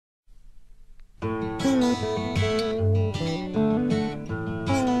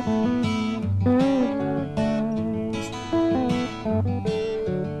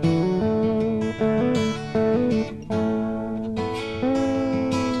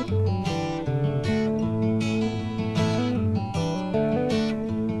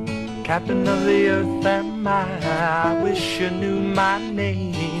Captain of the earth am I wish you knew my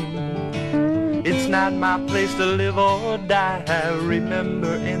name. It's not my place to live or die.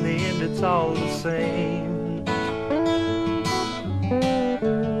 Remember, in the end it's all the same.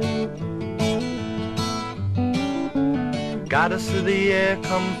 Goddess of the air,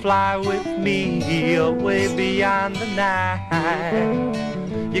 come fly with me away beyond the night.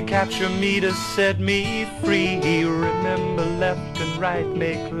 You capture me to set me free. Remember, left and right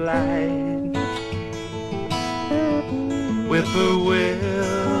make light.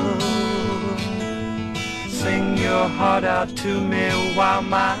 Whippoorwill, sing your heart out to me while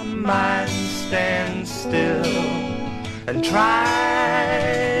my mind stands still and try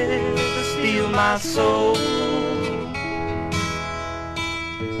to steal my soul.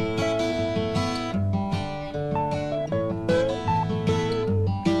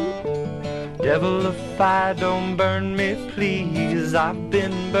 Devil of fire, don't burn me, please. I've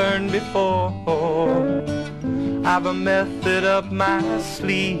been burned before. I've a method up my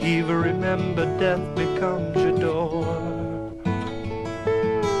sleeve. Remember, death becomes your door.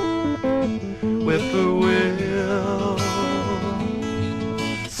 Whippoorwill,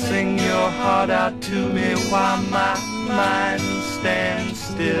 sing your heart out to me while my mind stands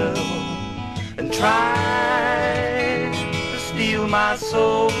still and try to steal my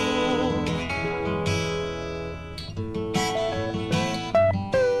soul.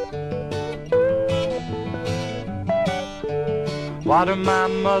 Water, my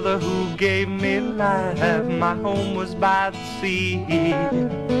mother who gave me life. My home was by the sea.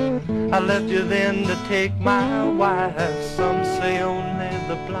 I left you then to take my wife. Some say only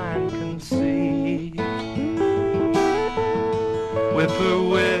the blind can see.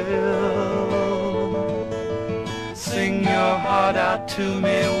 Whippoorwill, sing your heart out to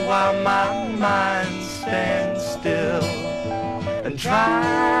me while my mind stands still and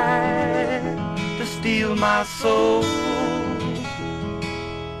try to steal my soul.